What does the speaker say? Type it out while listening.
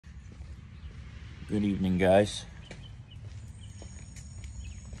Good evening, guys.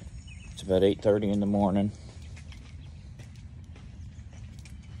 It's about 8:30 in the morning.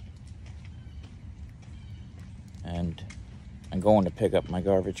 And I'm going to pick up my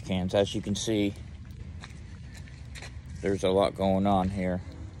garbage cans. As you can see, there's a lot going on here.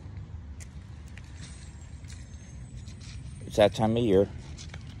 It's that time of year,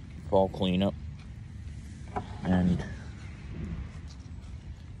 fall cleanup. And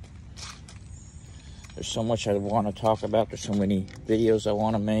there's so much I want to talk about. There's so many videos I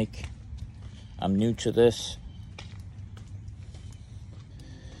want to make. I'm new to this.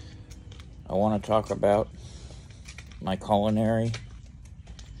 I want to talk about my culinary.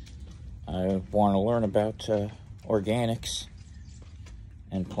 I want to learn about organics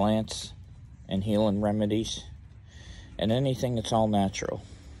and plants and healing remedies and anything that's all natural.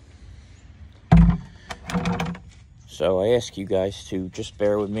 So I ask you guys to just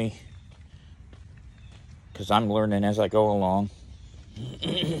bear with me, because I'm learning as I go along.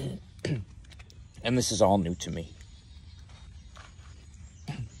 And this is all new to me.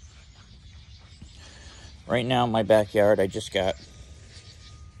 Right now in my backyard, I just got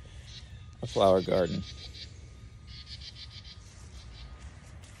a flower garden.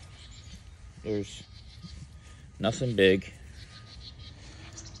 There's nothing big.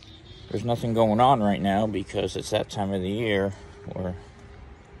 There's nothing going on right now because it's that time of the year where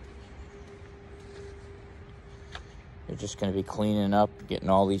they're just going to be cleaning up, getting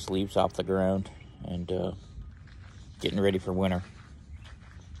all these leaves off the ground, and getting ready for winter.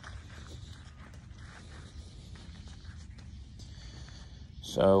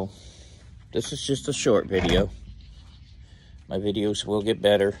 So, this is just a short video. My videos will get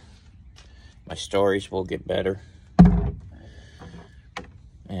better. My stories will get better.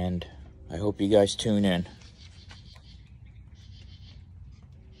 And I hope you guys tune in.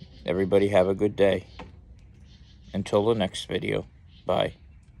 Everybody have a good day. Until the next video. Bye.